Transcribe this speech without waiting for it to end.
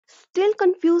Still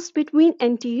confused between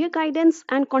anterior guidance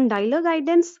and condylar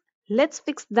guidance? Let's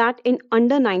fix that in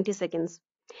under 90 seconds.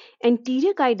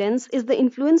 Anterior guidance is the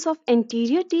influence of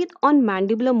anterior teeth on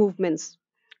mandibular movements.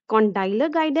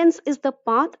 Condylar guidance is the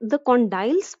path the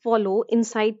condyles follow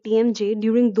inside TMJ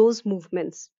during those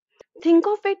movements. Think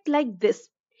of it like this.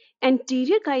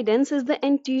 Anterior guidance is the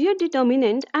anterior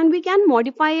determinant and we can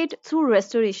modify it through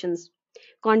restorations.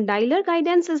 Condylar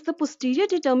guidance is the posterior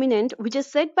determinant which is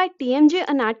set by TMJ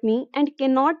anatomy and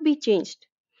cannot be changed.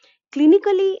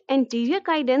 Clinically, anterior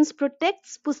guidance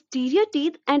protects posterior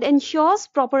teeth and ensures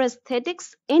proper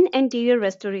aesthetics in anterior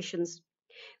restorations.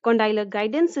 Condylar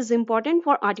guidance is important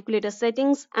for articulator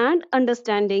settings and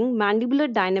understanding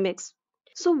mandibular dynamics.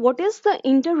 So, what is the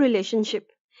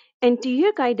interrelationship?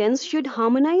 Anterior guidance should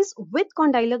harmonize with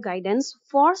condylar guidance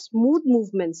for smooth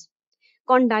movements.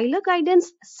 Condylar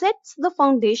guidance sets the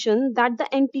foundation that the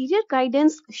anterior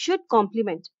guidance should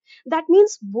complement. That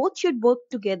means both should work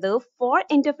together for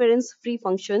interference-free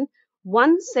function.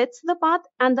 One sets the path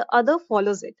and the other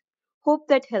follows it. Hope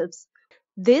that helps.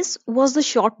 This was the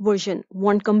short version.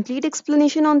 Want complete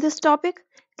explanation on this topic?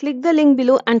 Click the link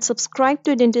below and subscribe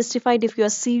to Dentistified if you are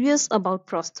serious about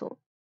Prostho.